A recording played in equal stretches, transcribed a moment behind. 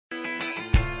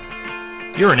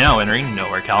You are now entering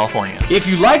Nowhere, California. If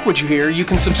you like what you hear, you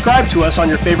can subscribe to us on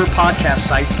your favorite podcast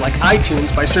sites like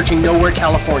iTunes by searching Nowhere,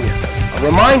 California. A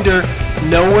reminder,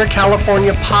 Nowhere,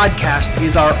 California podcast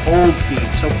is our old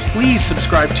feed, so please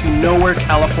subscribe to Nowhere,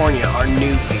 California, our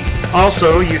new feed.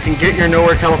 Also, you can get your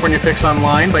Nowhere, California fix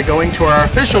online by going to our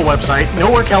official website,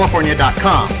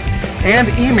 nowherecalifornia.com, and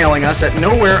emailing us at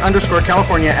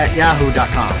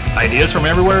nowhere_california@yahoo.com. Ideas from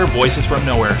everywhere, voices from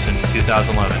nowhere since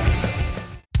 2011.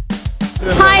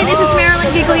 Hi, this is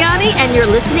Marilyn Gigliotti, and you're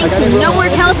listening to Nowhere,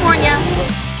 California.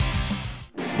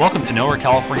 Welcome to Nowhere,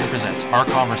 California Presents, our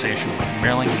conversation with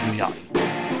Marilyn Gigliotti.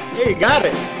 Hey, you got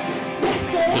it.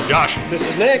 This is Josh. This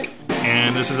is Nick.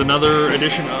 And this is another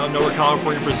edition of Nowhere,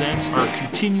 California Presents, our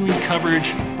continuing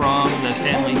coverage from the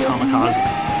Stanley Kamikaze.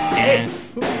 And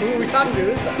Who are we talking to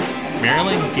this time?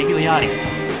 Marilyn Gigliotti.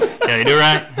 Did I do it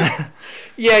right?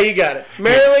 Yeah, you got it.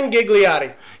 Marilyn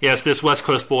Gigliotti. Yes, this West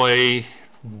Coast boy,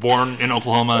 born in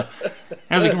Oklahoma,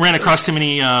 hasn't ran across too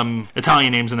many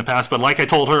Italian names in the past, but like I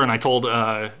told her and I told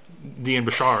Dean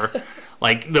Bashar,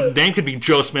 like, the name could be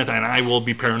Joe Smith, and I will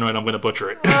be paranoid I'm going to butcher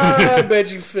it. I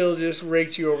bet you Phil just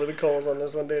raked you over the coals on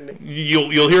this one, didn't he?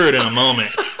 You'll hear it in a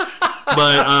moment.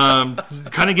 But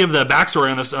kind of give the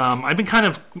backstory on this. I've been kind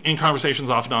of in conversations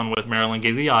off and on with Marilyn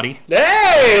Gigliotti.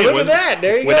 Hey, look at that.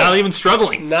 There you go. Without even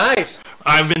struggling. Nice.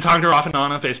 I've been talking to her off and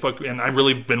on Facebook, and I've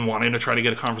really been wanting to try to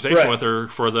get a conversation with her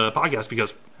for the podcast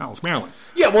because, hell, it's Marilyn.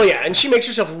 Yeah, well, yeah, and she makes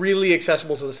herself really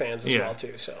accessible to the fans as well,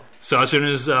 too. So as soon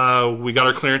as we got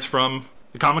our clearance from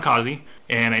the Kamikaze,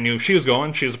 and I knew she was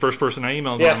going, she was the first person I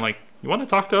emailed. Yeah. I'm like, you want to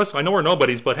talk to us? I know we're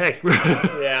nobodies, but hey.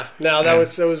 Yeah, no, that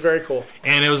was very cool.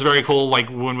 And it was very cool, like,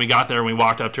 when we got there and we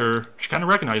walked up to her, she kind of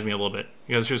recognized me a little bit,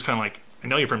 because she was kind of like, I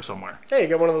know you from somewhere. Hey, you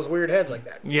got one of those weird heads like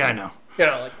that. Yeah, I know. You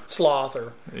know, like Sloth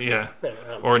or... Yeah,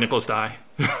 or Nicholas Dye.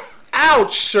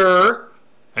 Ouch, sir!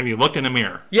 Have you looked in a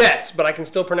mirror? Yes, but I can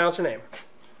still pronounce her name.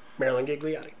 Marilyn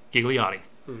Gigliotti. Gigliotti.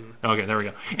 Mm-hmm. Okay, there we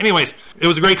go. Anyways, it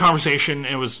was a great conversation.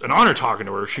 It was an honor talking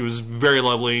to her. She was very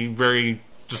lovely, very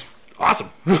just awesome.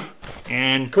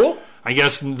 And cool. I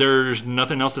guess there's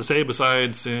nothing else to say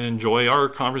besides enjoy our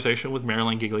conversation with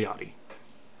Marilyn Gigliotti.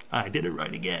 I did it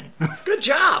right again. Good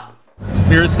job.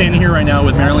 We're standing here right now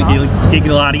with Marilyn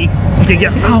Gigliotti.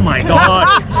 Oh my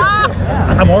God!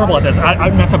 I'm horrible at this.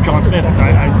 I mess up John Smith.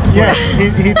 I Yeah,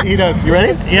 he does. You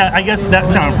ready? Yeah, I guess that.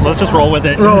 No, let's just roll with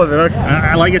it. Roll with it.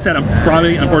 Okay. Like I said, I'm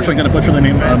probably, unfortunately, going to butcher the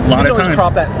name a lot of times. You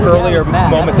crop that earlier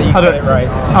moment that you said it right.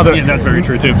 I'll do it. Yeah, that's very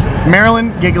true too.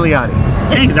 Marilyn Gigliotti.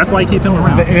 Hey, that's why I keep him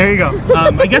around. There you go.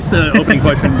 I guess the opening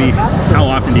question would be, how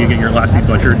often do you get your last name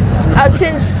butchered?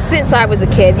 Since I was a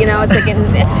kid, you know, it's like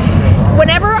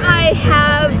whenever I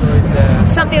have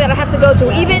something that I have to go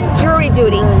to, even jury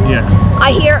duty, yes.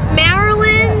 I hear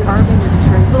Marilyn,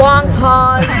 long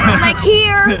pause. I'm like,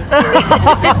 here.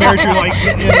 Very true. Like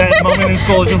in that moment in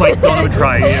school, it's just like, don't even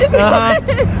try it.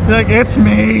 Like, it's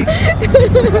me.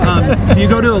 Do you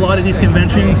go to a lot of these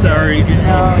conventions? Or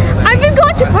I've been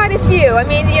going to quite a few. I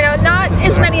mean, you know, not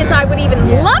as many as I would even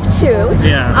love to.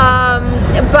 Yeah.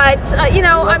 But you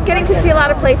know, I'm getting to see a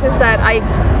lot of places that I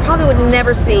probably would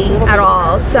never see at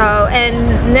all. So,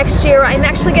 and next year I'm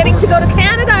actually getting to go to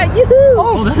Canada. Yoo-hoo!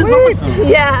 Oh, that sweet. is awesome.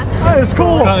 Yeah. That is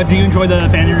cool. Do you enjoy the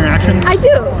fan interactions? I do.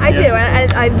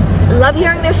 I love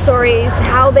hearing their stories,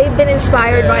 how they've been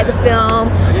inspired by the film,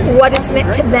 what it's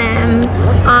meant to them.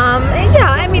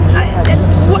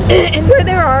 And where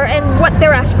they are and what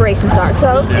their aspirations are.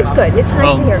 So it's good. It's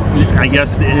nice to hear. I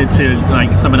guess to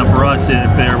like sum it up for us,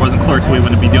 if there wasn't Clerks, we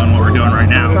wouldn't be doing what we're doing right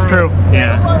now. It's true.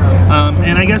 Yeah.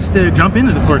 And I guess to jump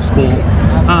into the Clerks Pool,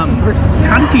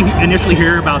 how did you initially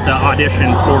hear about the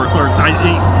auditions for Clerks?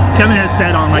 Kevin has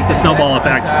said on like the snowball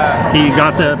effect, he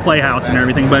got the Playhouse and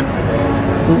everything, but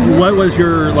what was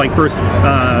your like first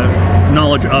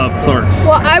knowledge of Clerks?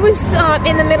 Well, I was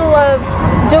in the middle of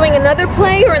doing another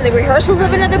play, or in the rehearsals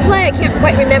of another play. I can't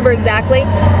quite remember exactly,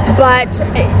 but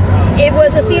it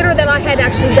was a theater that I had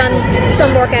actually done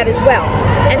some work at as well.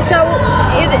 And so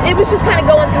it was just kind of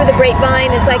going through the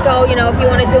grapevine. It's like, oh, you know, if you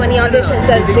want to do any audition, it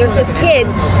says there's this kid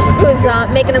who's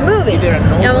making a movie.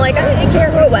 And I'm like, I don't really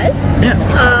care who it was. Yeah.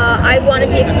 I wanted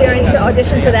the experience to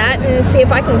audition for that and see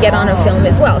if I can get on a film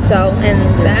as well. So, and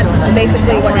that's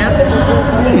basically what happened.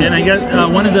 And I guess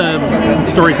one of the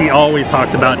stories he always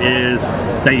talks about is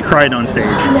that you cried on stage.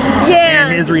 Yeah.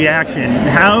 And his reaction.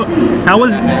 How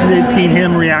was it seeing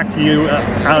him react to you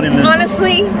out in the...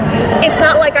 Honestly, it's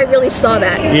not like I really saw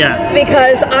that. Yeah.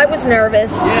 Because I was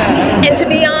nervous. And to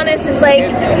be honest, it's like,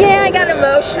 yeah, I got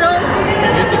emotional.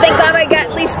 Thank God I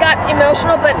at least got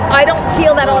emotional, but I don't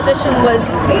feel that audition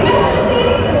was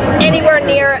anywhere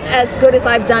near as good as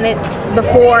I've done it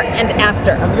before and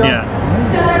after. Yeah.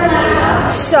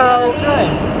 So,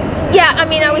 yeah, I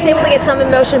mean, I was able to get some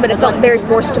emotion, but it felt very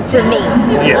forced for me.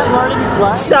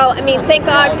 Yeah. So, I mean, thank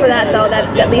God for that, though.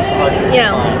 That at least, you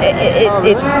know,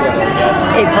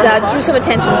 it drew some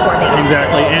attention for me.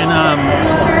 Exactly. And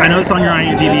I noticed on your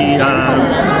IMDb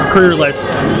career list,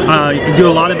 you do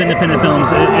a lot of independent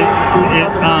films.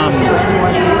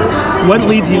 What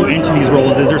leads you into these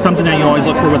roles? Is there something that you always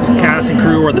look for with the cast and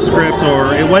crew or the script,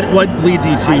 or what leads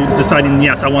you to deciding,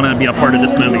 yes, I want to be a part of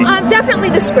this movie? Definitely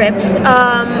the script,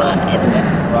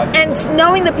 and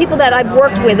knowing the people that I've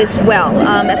worked with as well,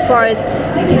 as far as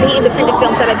the independent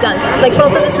films that I've done. Like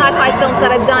both of the sci-fi films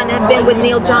that I've done have been with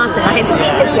Neil Johnson. I had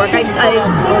seen his work. I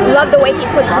love the way he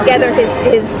puts together his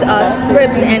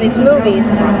scripts and his movies,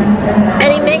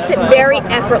 and he makes it very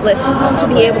effortless to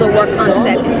be able to work on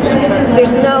set.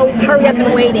 There's no hurry up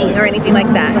and waiting or anything like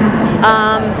that.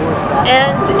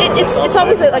 And it's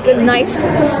always like a nice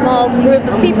small group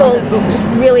of people just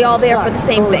really all there for the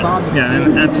same thing. Yeah,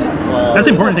 and that's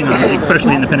the important thing,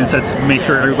 especially independent sets. Make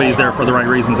sure everybody's there for the right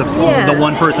reasons. If the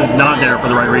one person's not there for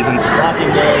the right reasons,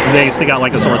 they stick out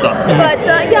like a sore thumb. But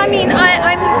yeah, I mean,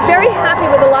 I'm very happy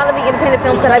with a lot of the independent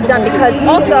films that I've done, because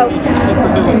also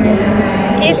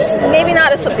it's maybe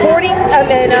not a supporting,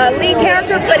 lead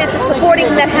character, but it's a supporting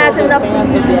that has enough,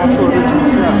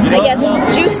 I guess,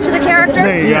 juice to the character.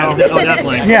 There you go.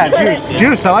 Definitely. Yeah,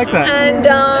 juice. I like that.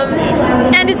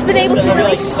 And it's been able to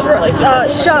really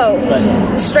show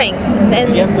strength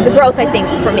and the growth, I think,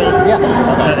 for me.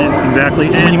 Exactly.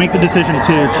 And when you make the decision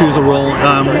to choose a role,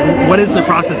 what is the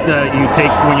process that you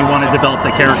take when you want to develop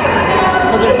the character?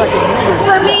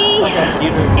 For me,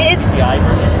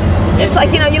 it's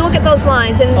like, you know, you look at those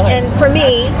lines, and for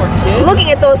me, looking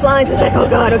at those lines, it's like, oh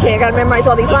God, okay, I gotta memorize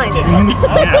all these lines.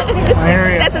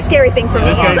 That's a scary thing for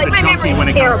me. It's like my memory's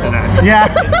terrible.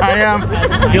 Yeah, I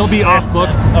am. He'll be off book.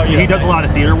 He does a lot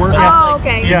of theater work. Oh,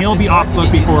 okay. And he'll be off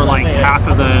book before like half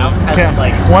of the.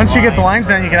 Yeah. Once you get the lines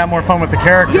down, you can have more fun with the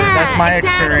character. Yeah, that's my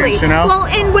experience, you know? Well,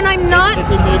 and when I'm not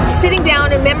sitting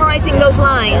down and memorizing those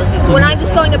lines, when I'm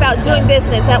just going about doing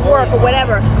business at work or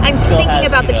whatever, I'm thinking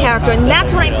about the character, and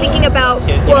that's when I'm thinking about,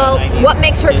 well, what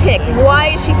makes her tick? Why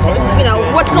is she, you know,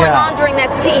 what's going on during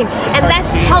that scene? And that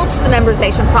helps the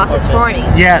memorization process for me.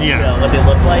 Yes. Yeah.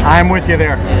 I'm with you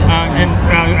there. And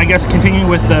I guess continuing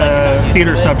with the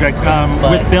theater subject,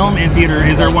 with film and theater,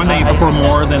 is there one that you prefer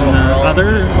more than the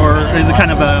other, or is it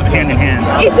kind of a hand in hand?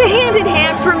 It's a hand in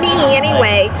hand for me,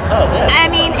 anyway. I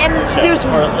mean, and there's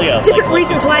different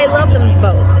reasons why I love them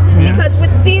both. Because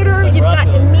with theater, you've got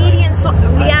immediate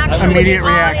reaction. Immediate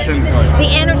with the reaction. audience.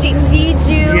 The energy feeds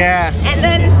you. Yes. And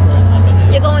then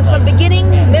you're going from beginning,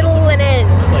 middle, and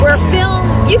end. Where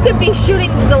film, you could be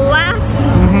shooting the last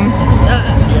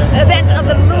event of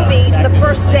the movie the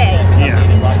first day.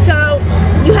 Yeah. So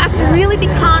you have to really be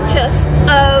conscious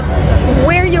of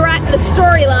where you're at in the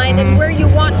storyline and where you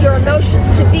want your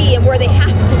emotions to be and where they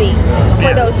have to be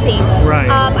for those scenes. Right.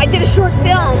 I did a short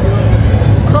film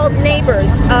called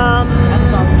Neighbors.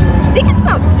 I think it's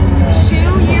about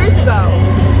 2 years ago.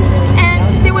 And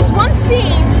there was one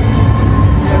scene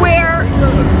where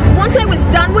once I was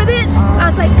done with it, I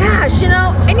was like, gosh, you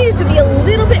know, I needed to be a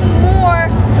little bit more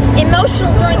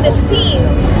emotional during this scene.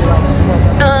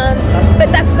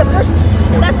 But that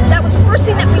was the first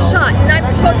scene that we shot, and I'm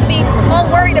supposed to be all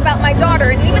worried about my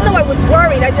daughter, and even though I was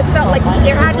worried, I just felt like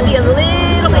there had to be a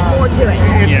little bit more to it.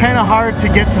 It's kind of hard to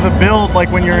get to the build,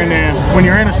 like when you're in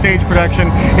a stage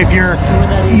production. If you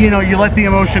let the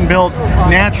emotion build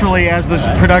naturally as the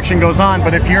production goes on.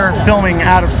 But if you're filming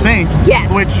out of sync,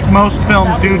 which most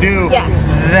films do,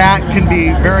 that can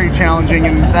be very challenging.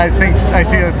 And I think I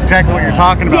see that's exactly what you're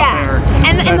talking about there.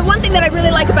 And the one thing that I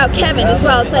really like about Kevin as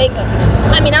well, it's like,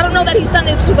 I mean, I don't know that he's done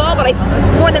this with all, but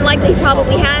more than likely he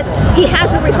probably has. He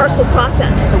has a rehearsal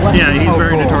process. Yeah, he's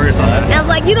very notorious on that. And I was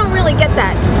like, you don't really get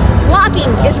that. Blocking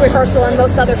is rehearsal in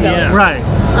most other films. Yeah. Right.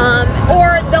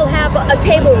 Or they'll have a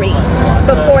table read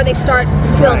before they start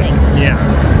filming. Yeah.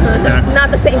 Exactly.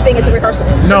 Not the same thing as a rehearsal.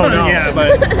 No. Yeah,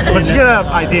 but you get an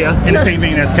idea. In the same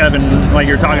vein as Kevin, like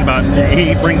you're talking about,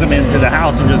 he brings them into the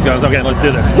house and just goes, okay, let's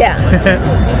do this.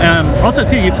 Yeah. Also,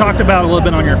 too, you've talked about a little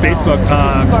bit on your Facebook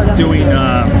doing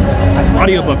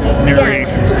audiobook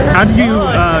narrations. How did you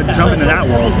jump into that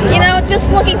world? You know,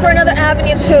 just looking for another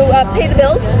avenue to pay the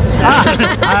bills.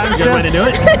 Good way to do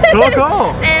it.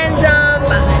 Cool. And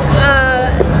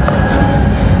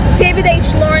David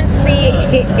H. Lawrence, the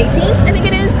 18th, I think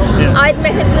it is. I'd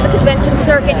met him through the convention. convention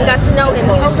circuit and got to know him.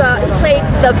 He played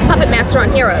the puppet master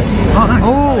on Heroes. Oh,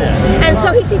 nice. And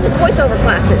so he teaches voiceover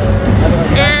classes.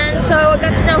 And so I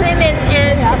got to know him,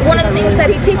 and one of the things that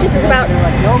he teaches is about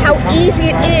how easy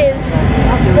it is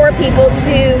for people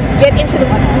to get into the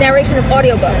narration of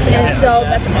audiobooks. And so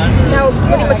that's how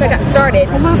pretty much I got started.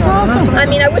 Well, that's awesome. I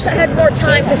mean, I wish I had more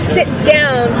time to sit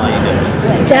down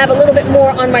to have a little bit more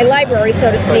on my library,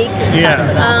 so to speak. Yeah.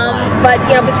 But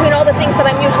between all the things that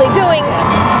I'm usually doing,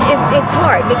 it's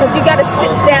hard because you got to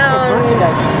sit down.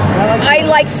 I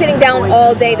like sitting down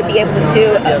all day to be able to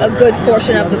do a good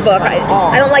portion of the book.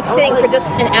 I don't like sitting for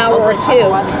just an hour or two.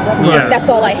 Yeah. That's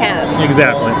all I have.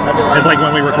 Exactly. It's like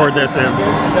when we record this,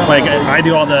 like I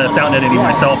do all the sound editing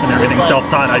myself and everything,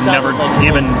 self-taught. I never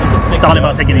even thought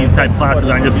about taking any type of classes.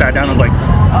 I just sat down and was like,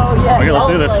 okay, let's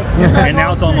do this. And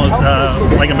now it's almost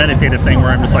like a meditative thing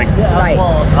where I'm just like, Right.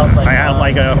 I have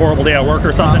like a horrible day at work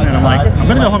or something, and I'm like, I'm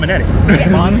going to go home and edit.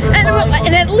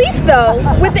 And at least, though,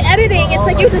 with the editing, it's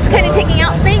like you're just kind of taking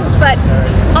out things, but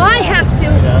I have to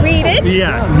read it.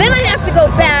 Yeah. Then I have to go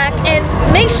back and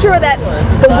make sure that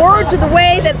the words are the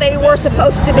way that they were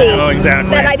supposed to be. Oh,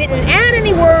 exactly. That I didn't add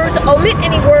any words, omit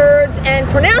any words, and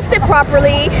pronounced it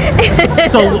properly.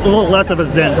 So a little less of a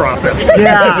Zen process.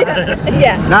 Yeah.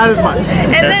 Yeah. Not as much.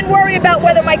 And then worry about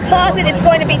whether my closet is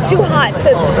going to be too hot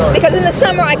because in the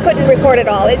summer I couldn't record it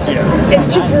all. It's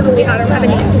too brutally hot. I don't have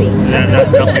an AC. Yeah,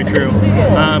 that's definitely true.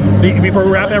 Before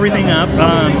we wrap everything up,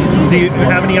 do you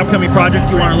have any upcoming projects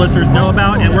you want our listeners to know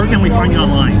about, and where can we find you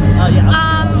online?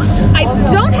 I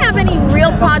don't have any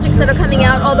real projects that are coming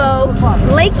out, although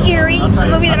Lake Erie, a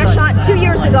movie that I shot 2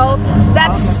 years ago,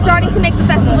 that's starting to make the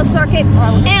festival circuit,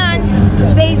 and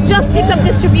they just picked up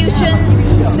distribution,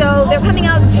 so they're coming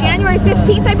out January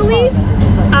 15th, I believe.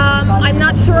 I'm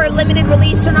not sure limited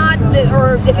release or not,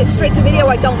 or if it's straight to video,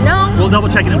 I don't know. We'll double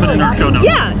check it and put it in our show notes.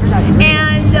 Yeah,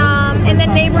 and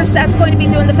then Neighbors, that's going to be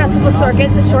doing the festival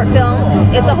circuit, the short film.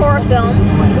 It's a horror film.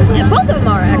 And both of them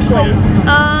are, actually.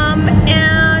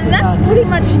 And that's pretty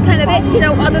much kind of it,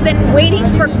 other than waiting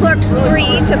for Clerks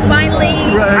 3 to finally...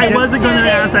 I wasn't going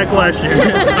to ask that question.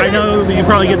 I know you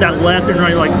probably get that left and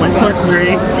right, like, when's Clerks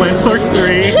 3? When's Clerks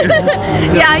 3?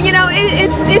 Yeah,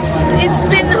 it's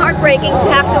been heartbreaking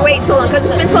to have to wait so long, because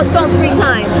it's been postponed 3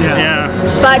 times. Yeah.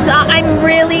 But I'm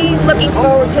really looking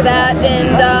forward to that,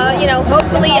 and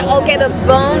hopefully I'll get a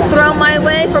bone thrown my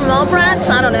way from Mallbrats.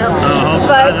 I don't know.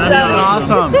 But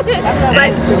Awesome.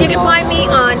 but you can find me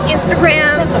on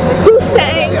Instagram,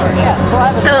 Hussein,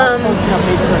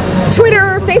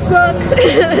 Twitter, Facebook.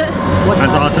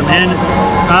 That's awesome. And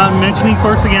mentioning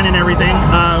Clerks again and everything,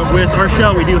 with our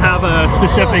show, we do have a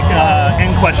specific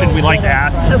end question we like to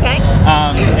ask. Okay.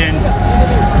 And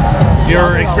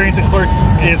your experience in Clerks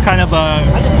is kind of a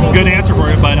good answer for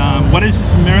it, but what is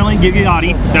Marilyn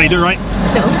Gigliotti? Did I do it right?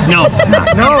 No.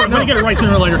 I'm going to get it right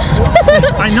sooner or later.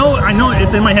 I know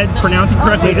it's in my head pronouncing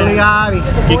correctly. Gigliotti.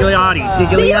 Gigliotti.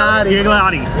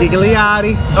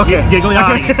 Okay,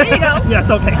 Gigliotti. There you go. Yes,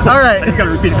 okay. All right. I just got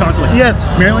to repeat it constantly. Yes.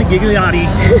 Marilyn Gigliotti.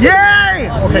 Yay!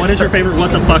 Okay. What is your favorite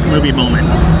what the fuck movie moment?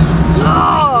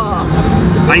 Oh.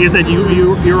 Like you said,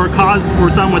 you were a cause for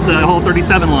some with the whole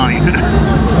 37 line.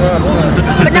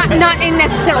 But not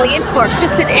necessarily in Clerks,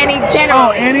 just in any general.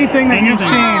 Oh, anything that you've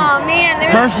seen. Oh man,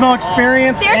 Personal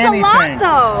experience. there's anything. a lot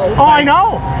though. Oh, I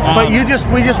know. But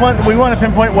we want to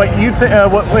pinpoint what you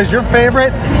what was your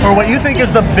favorite, or what you think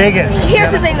is the biggest.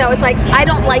 Here's the thing though, it's like I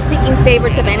don't like picking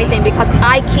favorites of anything because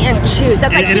I can't choose.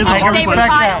 That's like It is picking hard a to favorite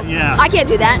respect child. that, yeah. I can't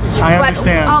do that. I But,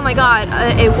 understand. oh my god,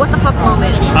 a what the fuck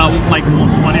moment. Like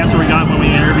one answer we got when we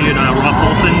interviewed Rob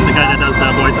Paulson, the guy that does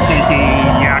the voice of Pinky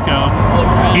Yakko,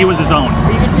 he was his own.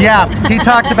 Yeah, he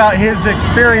talked about his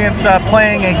experience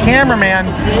playing a cameraman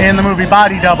in the movie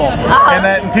Body Double,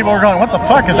 and people were going, "What the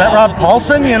fuck is that, Rob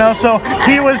Paulson?" So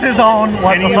he was his own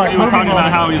what And the he fuck. was movie talking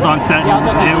about moment. how he was on set.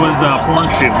 It was a porn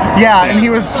shoot. Yeah, and he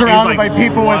was surrounded like, by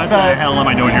people what with. the hell am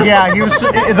I doing here? Yeah, he was.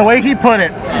 The way he put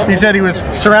it, he said he was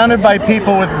surrounded by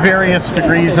people with various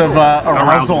degrees of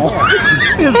arousal.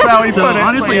 Is how he So put it.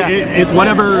 honestly, So, yeah. it's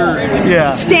whatever.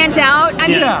 Yeah. Stands out. I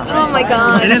mean, Yeah. oh my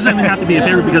god. It doesn't even have to be a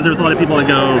favorite because there's a lot of people that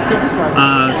go.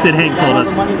 Sid Haig told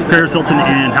us Paris Hilton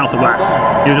and House of Wax.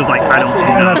 He was just like, I don't.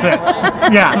 And that's it.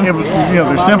 Yeah, it was,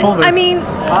 they're simple. I mean,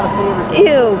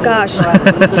 ew, gosh.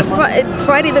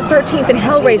 Friday the 13th and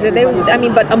Hellraiser.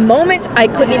 But a moment I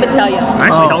couldn't even tell you.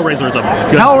 Actually, Hellraiser is a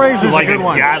good. Hellraiser's like a good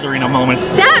one. gathering of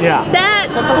moments. That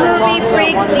movie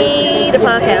freaked me the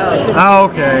fuck out. Oh,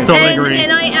 okay. Totally And agree.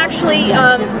 I actually,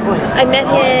 I met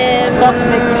him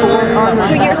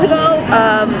 2 years ago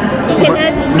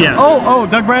Pinhead. Yeah. Oh,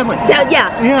 Doug Bradley. Yeah.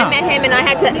 Yeah. I met him and I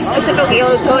had to specifically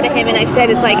go to him and I said,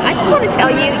 it's like, I just want to tell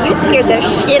you, you scared the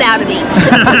shit out of me.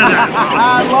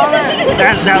 I love it.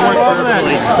 That works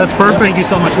perfectly. That's perfect. Thank you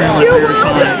so much, Marilyn, You're for your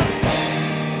welcome. time.